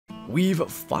We've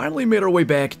finally made our way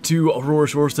back to Aurora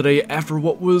Shores today after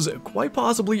what was quite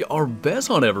possibly our best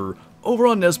hunt ever over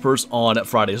on Nest Purse on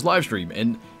Friday's livestream.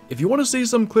 And if you want to see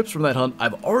some clips from that hunt,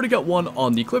 I've already got one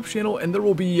on the Clips channel and there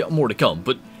will be more to come.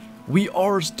 But we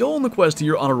are still on the quest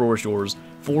here on Aurora Shores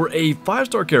for a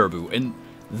 5-star Caribou, and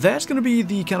that's going to be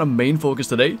the kind of main focus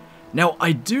today. Now,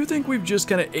 I do think we've just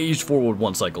kind of aged forward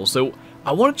one cycle, so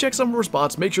I want to check some of our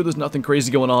spots, make sure there's nothing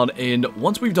crazy going on, and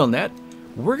once we've done that,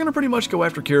 we're going to pretty much go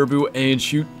after Caribou and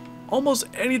shoot almost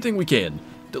anything we can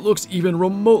that looks even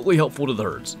remotely helpful to the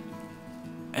herds.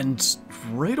 And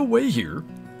straight away here,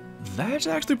 that's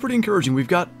actually pretty encouraging. We've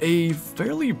got a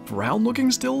fairly brown looking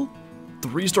still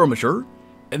 3-star mature,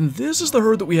 and this is the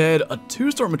herd that we had a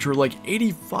 2-star mature, like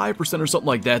 85% or something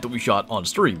like that we shot on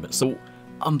stream. So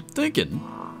I'm thinking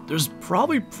there's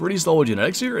probably pretty solid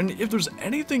genetics here, and if there's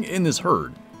anything in this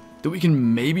herd that we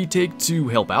can maybe take to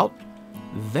help out,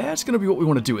 that's going to be what we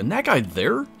want to do. And that guy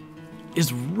there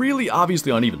is really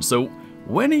obviously uneven, so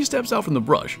when he steps out from the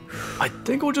brush, I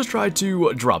think we'll just try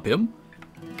to drop him.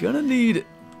 Gonna need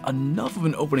enough of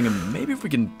an opening, and maybe if we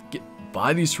can get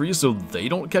by these trees so they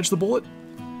don't catch the bullet.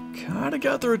 Kinda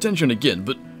got their attention again,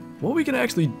 but what we can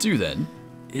actually do then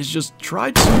is just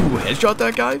try to headshot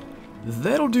that guy.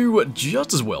 That'll do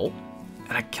just as well,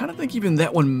 and I kinda think even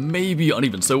that one may be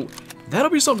uneven, so that'll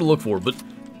be something to look for. But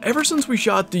ever since we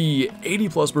shot the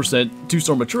 80+%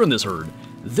 2-star mature in this herd,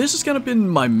 this has kind of been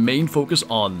my main focus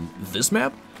on this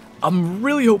map. I'm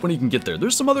really hoping he can get there.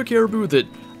 There's some other Caribou that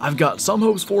I've got some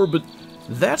hopes for, but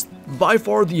that's by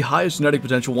far the highest genetic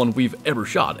potential one we've ever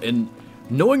shot, and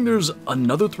knowing there's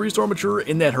another 3-star mature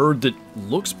in that herd that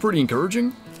looks pretty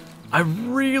encouraging, I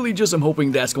really just am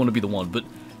hoping that's going to be the one. But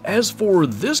as for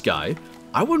this guy,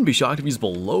 I wouldn't be shocked if he's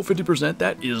below 50%.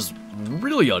 That is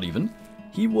really uneven.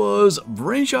 He was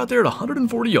brain shot there at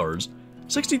 140 yards,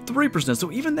 63%,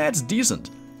 so even that's decent.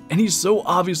 And he's so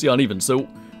obviously uneven, so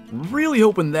really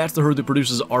hoping that's the herd that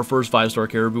produces our first 5-star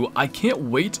Caribou. I can't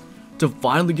wait to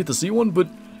finally get to see one, but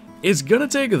it's gonna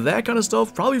take that kind of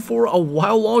stuff probably for a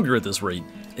while longer at this rate,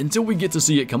 until we get to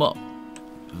see it come up.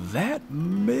 That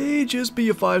may just be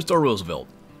a 5-star Roosevelt.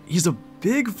 He's a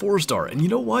big 4-star, and you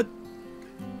know what?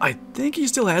 I think he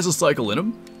still has a cycle in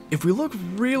him. If we look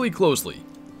really closely,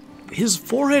 his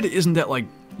forehead isn't that like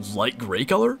light gray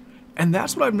color, and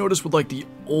that's what I've noticed with like the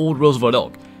old Roosevelt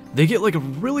elk. They get like a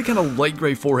really kind of light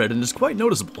gray forehead, and it's quite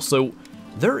noticeable, so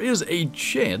there is a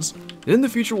chance that in the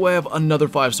future we'll have another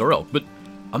 5-star elk. But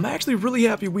I'm actually really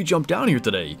happy we jumped down here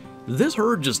today. This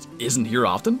herd just isn't here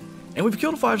often, and we've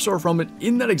killed a 5-star from it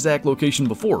in that exact location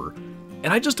before,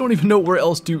 and I just don't even know where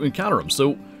else to encounter him.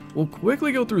 So we'll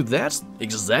quickly go through. That's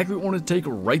exactly what we want to take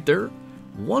right there.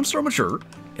 1-star mature,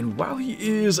 and while he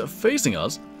is facing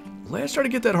us, let's try to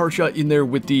get that hard shot in there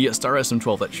with the Star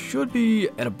SM12. That should be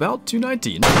at about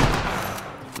 219.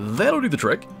 That'll do the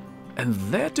trick. And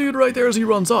that dude right there as he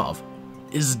runs off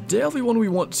is definitely one we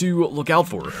want to look out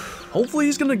for. Hopefully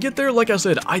he's gonna get there. Like I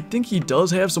said, I think he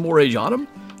does have some more age on him,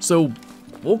 so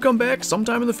we'll come back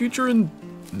sometime in the future and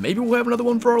maybe we'll have another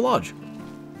one for our lodge.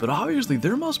 But obviously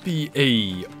there must be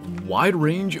a wide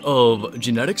range of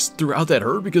genetics throughout that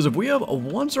herd, because if we have a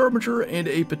 1-star mature and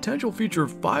a potential future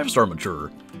 5-star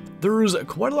mature, there's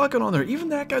quite a lot going on there. Even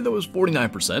that guy though is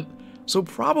 49%. So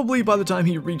probably by the time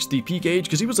he reached the peak age,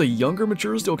 because he was a younger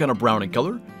mature, still kind of brown in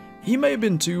color, he may have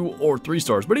been 2 or 3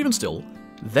 stars, but even still,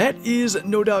 that is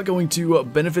no doubt going to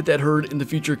benefit that herd in the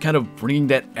future, kind of bringing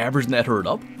that average in that herd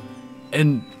up.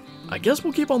 And I guess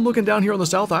we'll keep on looking down here on the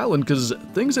South Island, because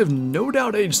things have no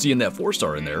doubt aged seeing that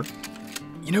 4-star in there.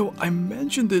 You know, I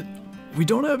mentioned that we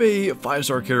don't have a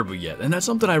 5-star Caribou yet, and that's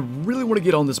something I really want to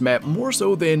get on this map more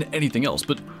so than anything else,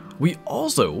 but we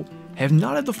also have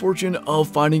not had the fortune of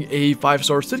finding a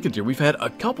 5-star Sitka deer. We've had a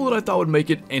couple that I thought would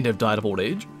make it and have died of old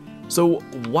age. So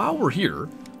while we're here,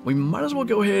 we might as well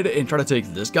go ahead and try to take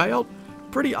this guy out.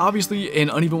 Pretty obviously an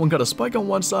uneven one, got a spike on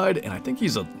one side, and I think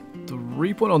he's a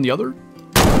 3-point on the other.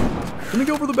 Gonna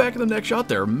go for the back of the neck shot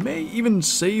there. May even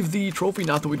save the trophy,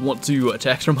 not that we'd want to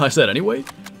attack from my set anyway.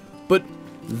 But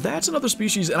that's another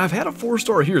species, and I've had a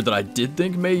 4-star here that I did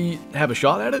think may have a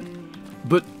shot at it.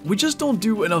 But we just don't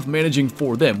do enough managing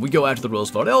for them. We go after the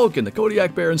Roosevelt elk and the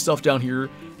Kodiak bear and stuff down here,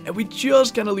 and we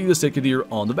just kind of leave the Sitka deer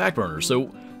on the back burner. So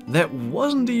that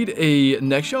was indeed a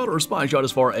neck shot or spine shot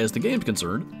as far as the game's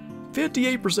concerned.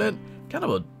 58%, kind of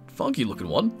a funky looking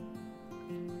one.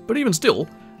 But even still,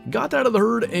 got that out of the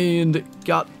herd and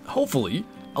got, hopefully,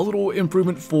 a little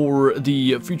improvement for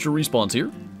the future respawns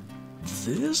here.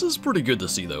 This is pretty good to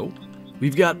see though.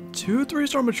 We've got 2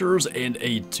 3-star matures and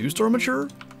a 2-star mature.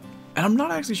 And I'm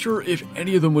not actually sure if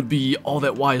any of them would be all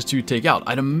that wise to take out.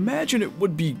 I'd imagine it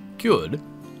would be good.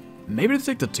 maybe to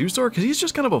take the 2-star, because he's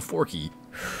just kind of a forky.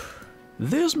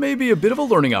 This may be a bit of a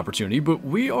learning opportunity, but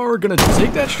we are going to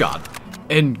take that shot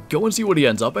and go and see what he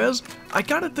ends up as. I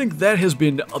kind of think that has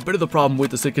been a bit of the problem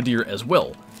with the Sitka deer as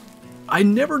well. I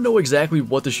never know exactly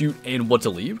what to shoot and what to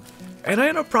leave, and I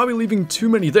end up probably leaving too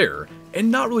many there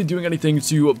and not really doing anything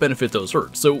to benefit those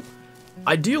herds. So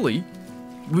ideally,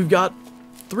 we've got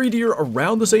 3 deer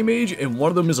around the same age, and one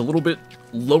of them is a little bit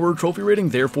lower trophy rating,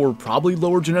 therefore probably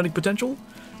lower genetic potential,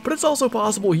 but it's also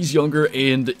possible he's younger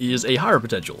and is a higher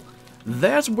potential.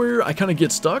 That's where I kind of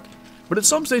get stuck, but at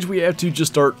some stage we have to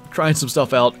just start trying some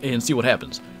stuff out and see what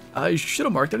happens. I should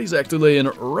have marked that. He's actually laying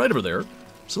right over there.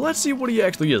 So let's see what he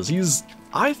actually is. He's,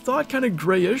 I thought, kind of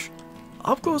grayish.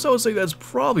 Up close, I would say that's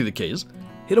probably the case.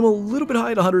 Hit him a little bit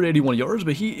high at 181 yards,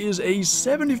 but he is a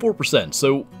 74%.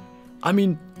 So, I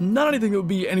mean, not anything that would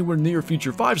be anywhere near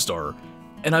future 5-star.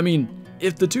 And I mean,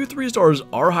 if the 2 3-stars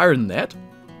are higher than that,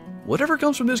 whatever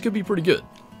comes from this could be pretty good.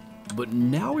 But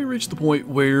now we reach the point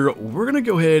where we're going to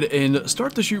go ahead and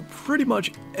start to shoot pretty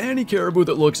much any caribou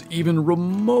that looks even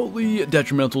remotely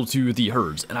detrimental to the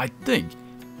herds. And I think,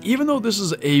 even though this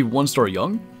is a 1-star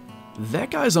young,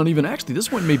 that guy's uneven. Actually,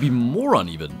 this one may be more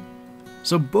uneven.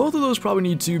 So both of those probably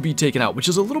need to be taken out, which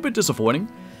is a little bit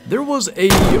disappointing. There was a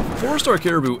 4-star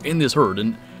caribou in this herd,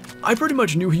 and I pretty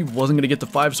much knew he wasn't going to get the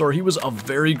 5-star. He was a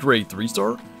very great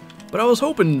 3-star, but I was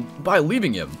hoping by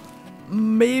leaving him,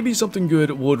 maybe something good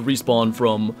would respawn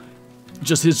from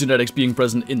just his genetics being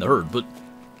present in the herd. But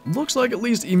looks like at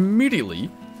least immediately,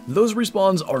 those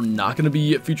respawns are not going to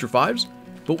be future 5s,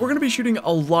 but we're going to be shooting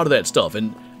a lot of that stuff.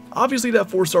 And obviously that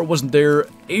 4-star wasn't there.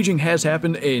 Aging has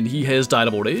happened, and he has died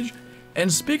of old age.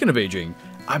 And speaking of aging,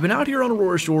 I've been out here on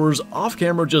Aurora Shores off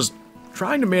camera just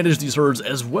trying to manage these herds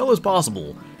as well as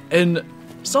possible, and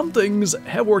some things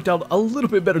have worked out a little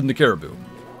bit better than the caribou.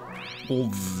 Well,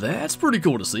 that's pretty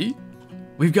cool to see.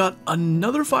 We've got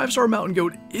another 5-star mountain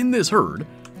goat in this herd,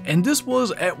 and this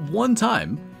was at one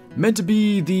time meant to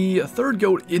be the 3rd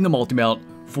goat in the multi-mount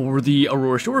for the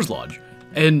Aurora Shores Lodge.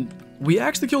 And we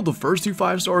actually killed the first 2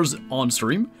 5-stars on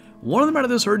stream. One of them out of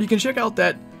this herd. You can check out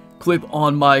that clip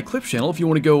on my clips channel if you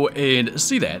want to go and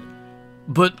see that.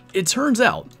 But it turns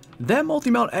out that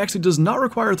multi-mount actually does not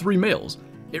require 3 males.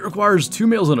 It requires 2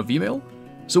 males and a female.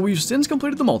 So we've since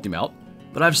completed the multi-mount,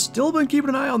 but I've still been keeping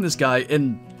an eye on this guy,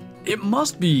 and it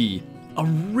must be a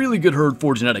really good herd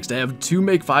for genetics to have 2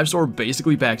 make 5-star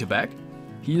basically back to back.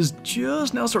 He is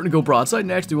just now starting to go broadside,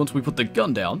 and actually once we put the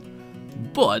gun down,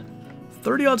 but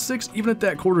 30-06 even at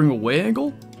that quartering away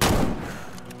angle,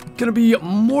 gonna be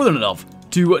more than enough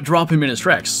to drop him in his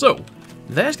tracks. So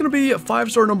that's gonna be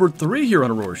 5-star number 3 here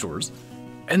on Aurora Shores.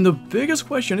 And the biggest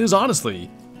question is, honestly,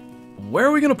 where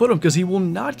are we gonna put him? Because he will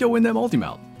not go in that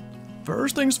multi-mount.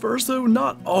 First things first though,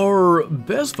 not our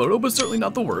best photo, but certainly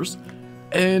not the worst.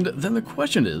 And then the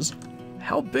question is,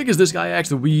 how big is this guy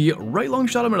actually? We right long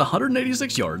shot him at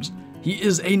 186 yards. He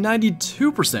is a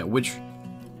 92%, which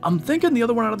I'm thinking the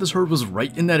other one out of this herd was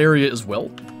right in that area as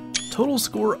well. Total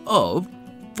score of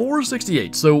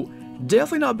 468, so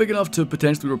definitely not big enough to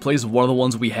potentially replace one of the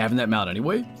ones we have in that mount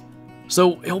anyway.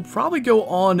 So he'll probably go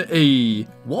on a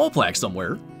wall plaque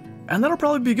somewhere, and that'll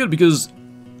probably be good because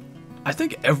I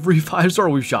think every 5-star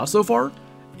we've shot so far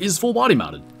is full body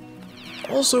mounted.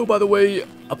 Also, by the way,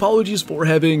 apologies for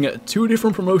having 2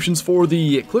 different promotions for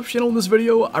the clip channel in this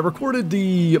video. I recorded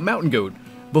the mountain goat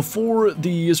before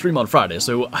the stream on Friday,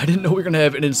 so I didn't know we were going to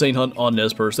have an insane hunt on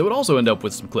Nez Perce that would also end up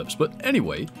with some clips. But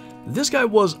anyway, this guy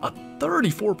was a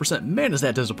 34%. Man, is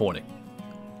that disappointing.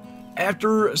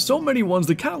 After so many ones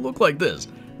that kind of look like this,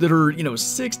 that are, you know,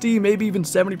 60, maybe even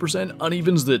 70%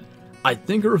 unevens that I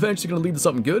think are eventually going to lead to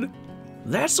something good,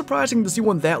 that's surprising to see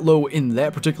one that low in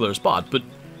that particular spot. But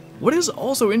what is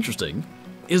also interesting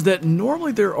is that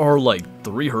normally there are like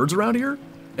 3 herds around here,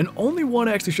 and only one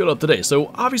actually showed up today. So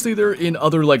obviously they're in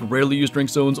other like rarely used drink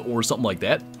zones or something like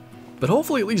that. But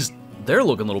hopefully at least they're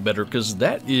looking a little better, because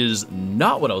that is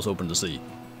not what I was hoping to see.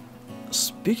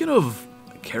 Speaking of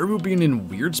caribou being in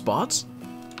weird spots,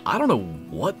 I don't know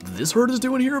what this herd is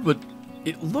doing here, but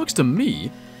it looks to me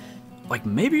like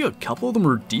maybe a couple of them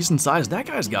are decent sized. That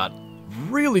guy's got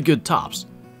really good tops.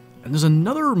 And there's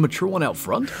another mature one out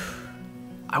front.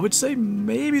 I would say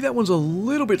maybe that one's a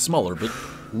little bit smaller, but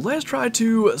let's try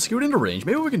to scoot into range.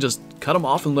 Maybe we can just cut them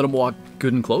off and let them walk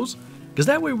good and close, because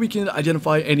that way we can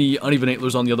identify any uneven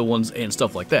antlers on the other ones and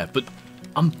stuff like that. But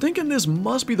I'm thinking this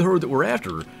must be the herd that we're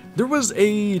after. There was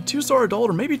a 2-star adult,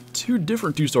 or maybe 2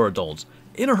 different 2-star adults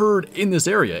in a herd in this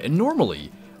area, and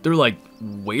normally they're like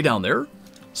way down there.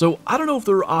 So I don't know if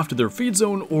they're off to their feed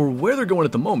zone or where they're going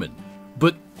at the moment,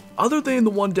 but other than the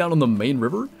one down on the main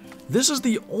river, this is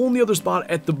the only other spot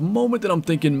at the moment that I'm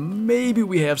thinking maybe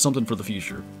we have something for the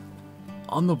future.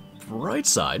 On the bright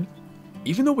side,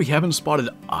 even though we haven't spotted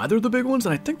either of the big ones,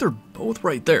 and I think they're both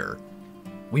right there,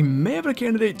 we may have a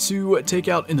candidate to take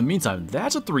out in the meantime.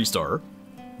 That's a 3-star.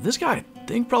 This guy, I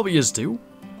think, probably is too.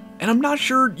 And I'm not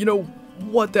sure, you know,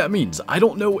 what that means. I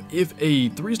don't know if a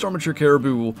 3-star mature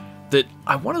caribou that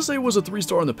I want to say was a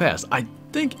 3-star in the past. I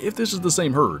think if this is the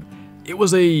same herd, it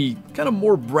was a kind of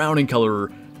more brown in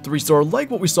color 3-star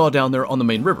like what we saw down there on the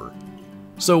main river.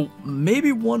 So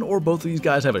maybe one or both of these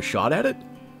guys have a shot at it.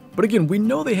 But again, we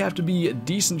know they have to be a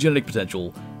decent genetic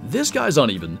potential. This guy's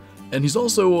uneven, and he's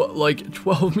also like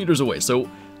 12 meters away. So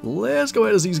let's go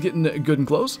ahead as he's getting good and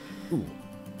close. Ooh.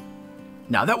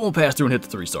 Now that won't pass through and hit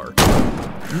the 3-star.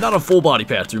 Not a full body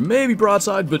pass through, maybe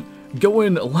broadside, but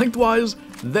going lengthwise,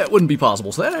 that wouldn't be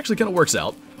possible. So that actually kind of works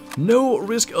out. No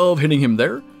risk of hitting him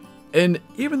there. And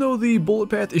even though the bullet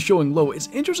path is showing low, it's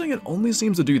interesting it only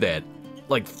seems to do that,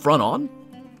 like, front on.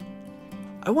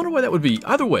 I wonder why that would be.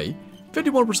 Either way,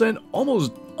 51%,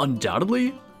 almost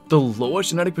undoubtedly the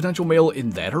lowest genetic potential male in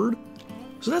that herd.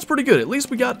 So that's pretty good. At least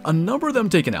we got a number of them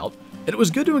taken out, and it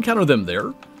was good to encounter them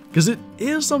there, because it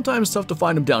is sometimes tough to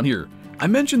find them down here. I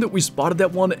mentioned that we spotted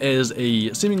that one as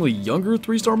a seemingly younger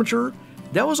 3-star mature.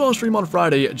 That was on stream on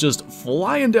Friday, just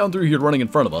flying down through here running in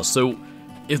front of us. So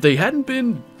if they hadn't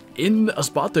been in a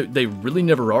spot that they really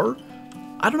never are,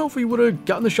 I don't know if we would have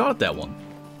gotten the shot at that one.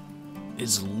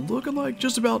 It's looking like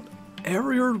just about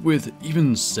every herd with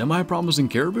even semi-promising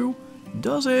caribou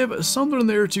does have something in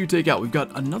there to take out. We've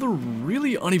got another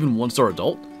really uneven 1-star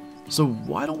adult. So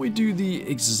why don't we do the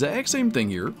exact same thing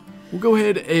here? We'll go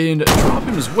ahead and drop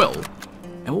him as well.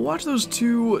 And we'll watch those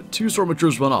two 2-star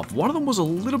matures run off. One of them was a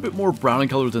little bit more brown in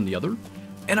color than the other.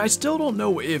 And I still don't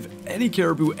know if any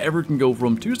caribou ever can go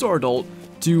from 2-star adult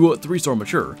to 3-star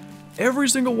mature. Every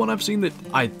single one I've seen that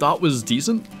I thought was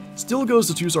decent still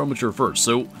goes to 2-star mature first.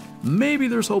 So maybe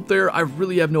there's hope there. I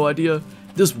really have no idea.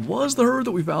 This was the herd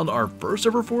that we found our first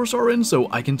ever 4-star in, so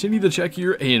I continue to check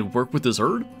here and work with this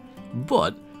herd.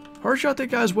 But hard shot that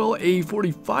guy as well, a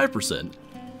 45%.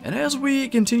 And as we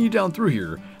continue down through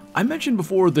here, I mentioned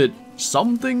before that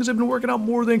some things have been working out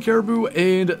more than caribou,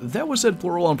 and that was said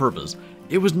plural on purpose.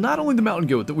 It was not only the mountain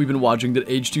goat that we've been watching that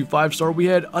aged to 5-star, we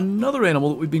had another animal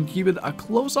that we've been keeping a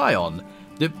close eye on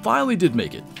that finally did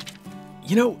make it.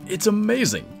 You know, it's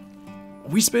amazing.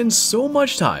 We spend so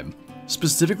much time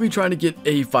specifically trying to get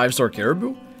a 5-star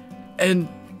caribou, and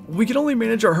we can only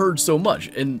manage our herd so much,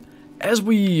 and as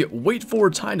we wait for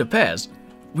time to pass,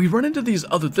 we run into these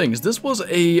other things. This was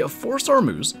a 4-star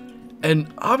moose,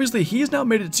 and obviously he's now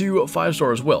made it to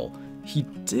 5-star as well. He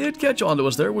did catch on to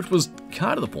us there, which was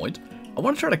kind of the point. I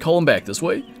want to try to call him back this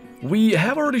way. We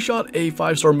have already shot a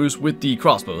 5-star moose with the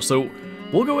crossbow, so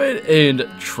we'll go ahead and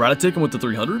try to take him with the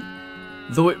 300.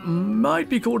 Though it might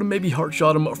be cool to maybe heart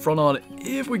shot him front on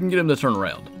if we can get him to turn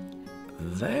around.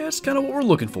 That's kind of what we're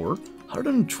looking for.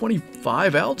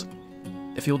 125 out.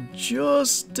 If he'll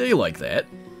just stay like that.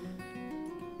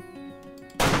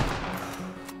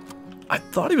 I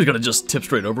thought he was going to just tip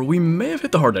straight over. We may have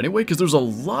hit the heart anyway because there's a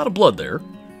lot of blood there.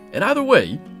 And either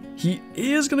way, he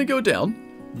is going to go down.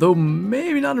 Though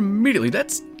maybe not immediately.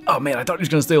 That's... Oh man, I thought he was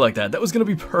going to stay like that. That was going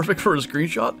to be perfect for a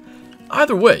screenshot.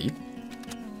 Either way,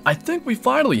 I think we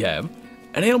finally have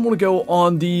an animal to go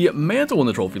on the mantle in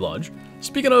the trophy lodge.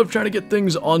 Speaking of trying to get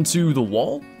things onto the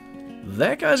wall,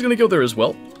 that guy's going to go there as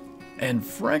well. And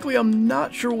frankly, I'm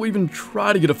not sure we'll even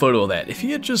try to get a photo of that. If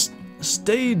he had just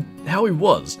stayed how he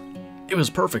was, it was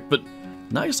perfect. But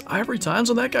nice ivory tines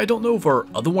on that guy. I don't know if our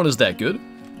other one is that good.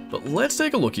 But let's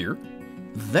take a look here.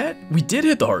 That, we did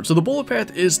hit the heart. So the bullet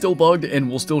path is still bugged and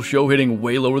will still show hitting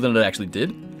way lower than it actually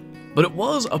did. But it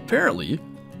was apparently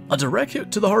a direct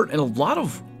hit to the heart and a lot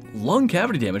of lung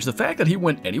cavity damage. The fact that he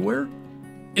went anywhere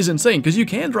is insane because you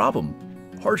can drop him.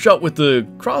 Heart shot with the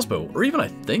crossbow, or even I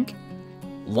think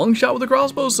lung shot with the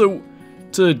crossbow. So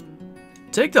to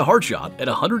take the heart shot at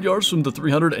 100 yards from the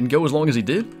 300 and go as long as he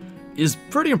did is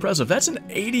pretty impressive. That's an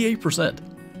 88%.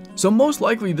 So most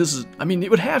likely this is, I mean, it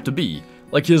would have to be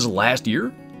like his last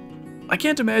year. I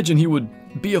can't imagine he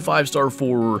would be a 5-star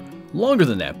for longer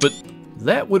than that, but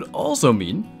that would also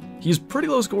mean he's pretty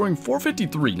low scoring,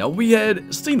 453. Now, we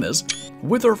had seen this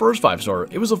with our first 5-star.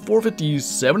 It was a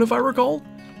 457 if I recall,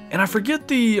 and I forget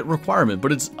the requirement,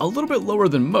 but it's a little bit lower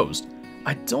than most.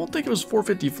 I don't think it was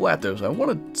 450 flat though, so I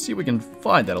want to see if we can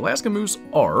find that. Alaska Moose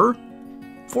are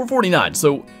 449,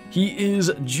 so he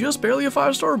is just barely a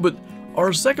 5-star, but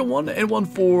our second one and one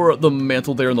for the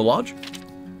mantle there in the lodge.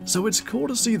 So it's cool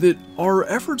to see that our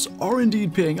efforts are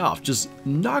indeed paying off, just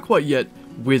not quite yet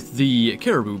with the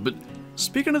caribou. But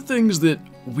speaking of things that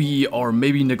we are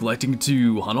maybe neglecting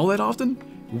to hunt all that often,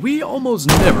 we almost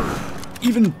never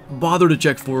even bother to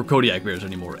check for Kodiak bears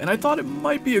anymore, and I thought it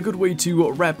might be a good way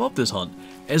to wrap up this hunt.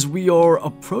 As we are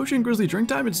approaching grizzly drink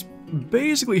time, it's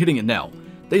basically hitting it now.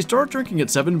 They start drinking at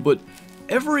 7, but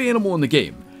every animal in the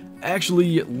game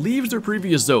actually leaves their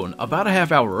previous zone about a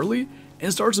half hour early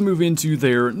and starts to move into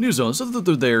their new zone so that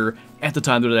they're there at the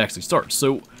time that it actually starts.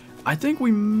 So I think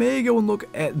we may go and look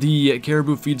at the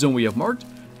caribou feed zone we have marked,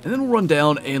 and then we'll run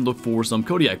down and look for some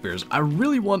Kodiak bears. I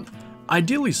really want,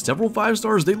 ideally, several 5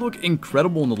 stars. They look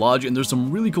incredible in the lodge, and there's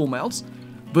some really cool mounts,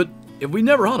 but if we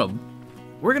never hunt them,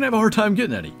 we're gonna have a hard time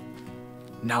getting any.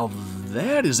 Now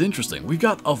that is interesting. We've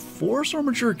got a 4-star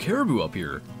mature caribou up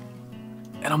here,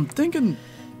 and I'm thinking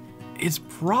it's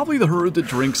probably the herd that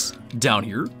drinks down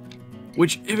here,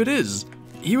 which, if it is,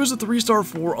 he was a 3-star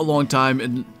for a long time,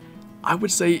 and I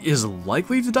would say is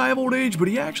likely to die of old age, but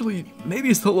he actually maybe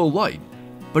is a little light,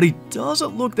 but he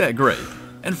doesn't look that great.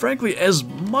 And frankly, as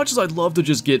much as I'd love to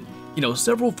just get, you know,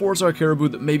 several 4-star caribou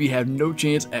that maybe have no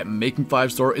chance at making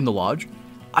 5-star in the lodge,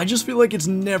 I just feel like it's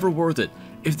never worth it.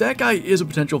 If that guy is a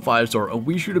potential 5-star and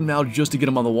we shoot him now just to get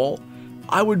him on the wall,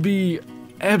 I would be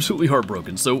absolutely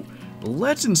heartbroken. So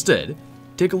let's instead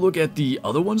take a look at the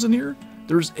other ones in here.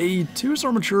 There's a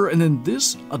 2-star mature and then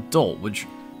this adult, which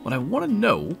what I want to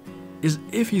know is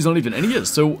if he's uneven, and he is.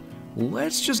 So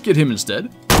let's just get him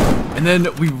instead. And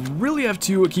then we really have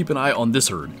to keep an eye on this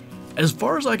herd. As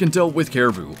far as I can tell with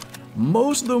caribou,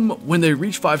 most of them, when they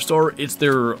reach 5-star, it's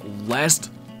their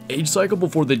last age cycle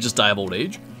before they just die of old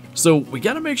age. So we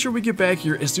gotta make sure we get back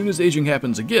here as soon as aging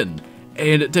happens again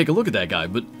and take a look at that guy.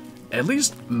 But at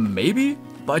least maybe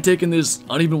by taking this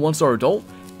uneven 1-star adult,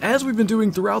 as we've been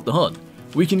doing throughout the hunt,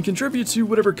 we can contribute to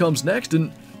whatever comes next,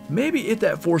 and maybe if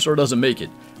that 4-star doesn't make it,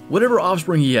 whatever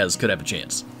offspring he has could have a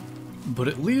chance. But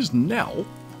at least now,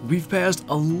 we've passed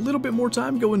a little bit more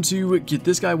time going to get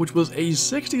this guy, which was a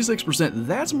 66%.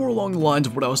 That's more along the lines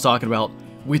of what I was talking about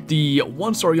with the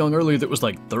 1-star young earlier that was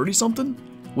like 30-something.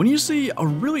 When you see a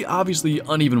really obviously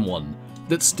uneven one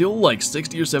that's still like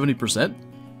 60 or 70%,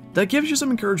 that gives you some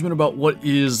encouragement about what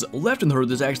is left in the herd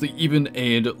that's actually even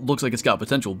and looks like it's got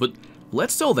potential. But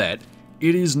let's tell that.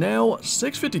 It is now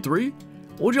 6:53.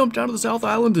 We'll jump down to the South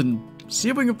Island and see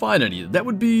if we can find any. That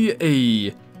would be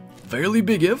a fairly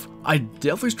big if. I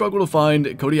definitely struggle to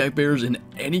find Kodiak bears in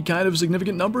any kind of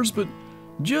significant numbers, but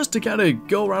just to kind of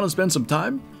go around and spend some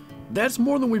time, that's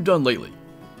more than we've done lately.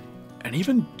 And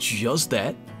even just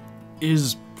that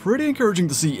is pretty encouraging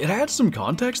to see. It had some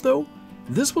context though.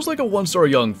 This was like a 1-star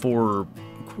young for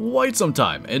quite some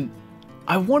time, and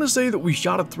I want to say that we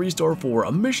shot a 3-star for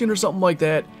a mission or something like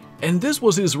that, and this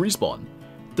was his respawn.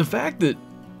 The fact that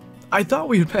I thought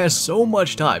we had passed so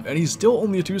much time, and he's still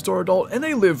only a 2-star adult, and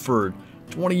they live for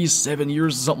 27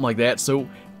 years or something like that, so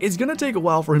it's gonna take a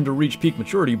while for him to reach peak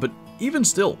maturity, but even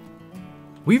still,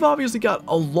 we've obviously got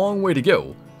a long way to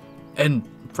go, and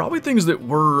probably things that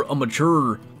were a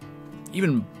mature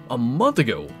even a month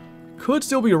ago could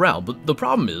still be around, but the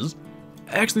problem is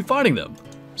actually finding them.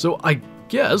 So I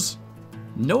guess,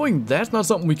 knowing that's not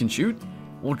something we can shoot,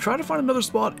 we'll try to find another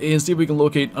spot and see if we can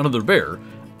locate another bear.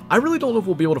 I really don't know if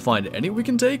we'll be able to find any we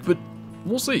can take, but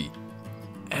we'll see.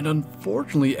 And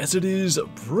unfortunately, as it is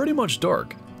pretty much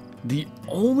dark, the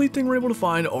only thing we're able to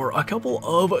find are a couple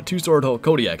of 2-star adult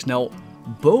Kodiaks. Now,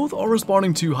 both are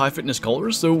responding to high fitness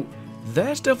colors, so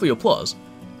that's definitely a plus.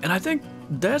 And I think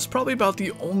that's probably about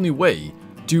the only way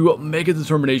to make a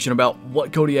determination about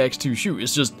what Kodiaks to shoot.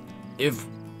 It's just, if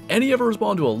any ever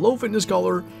respond to a low fitness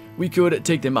color, we could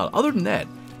take them out. Other than that,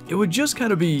 it would just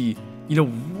kind of be, you know,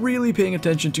 really paying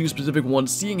attention to specific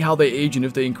ones, seeing how they age and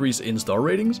if they increase in star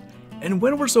ratings. And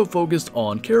when we're so focused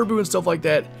on caribou and stuff like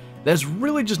that, that's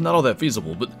really just not all that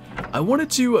feasible. But I wanted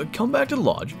to come back to the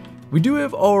lodge. We do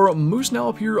have our moose now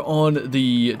up here on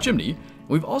the chimney.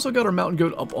 We've also got our mountain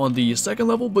goat up on the 2nd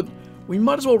level, but we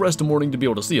might as well rest a morning to be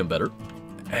able to see him better.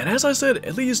 And as I said,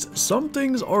 at least some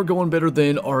things are going better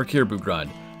than our caribou grind.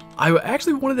 I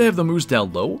actually wanted to have the moose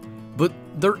down low, but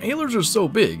their antlers are so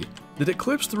big that it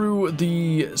clips through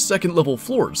the 2nd level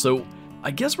floors, so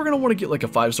I guess we're going to want to get like a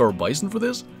 5-star bison for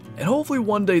this, and hopefully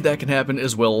one day that can happen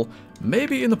as well.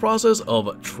 Maybe in the process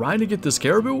of trying to get this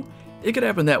caribou, it could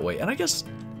happen that way, and I guess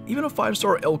even a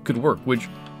 5-star elk could work, which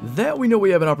that we know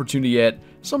we have an opportunity at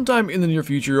sometime in the near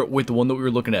future with the one that we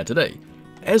were looking at today.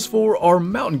 As for our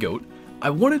mountain goat, I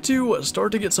wanted to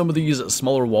start to get some of these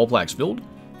smaller wall plaques filled,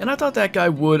 and I thought that guy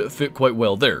would fit quite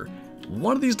well there.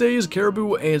 One of these days,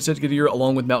 caribou and sage deer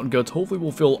along with mountain goats hopefully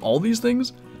will fill all these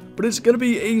things, but it's going to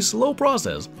be a slow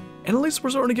process, and at least we're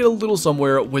starting to get a little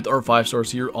somewhere with our 5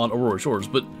 stars here on Aurora Shores.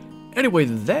 But Anyway,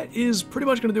 that is pretty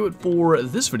much going to do it for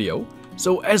this video.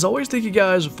 So as always, thank you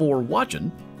guys for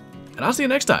watching, and I'll see you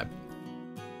next time.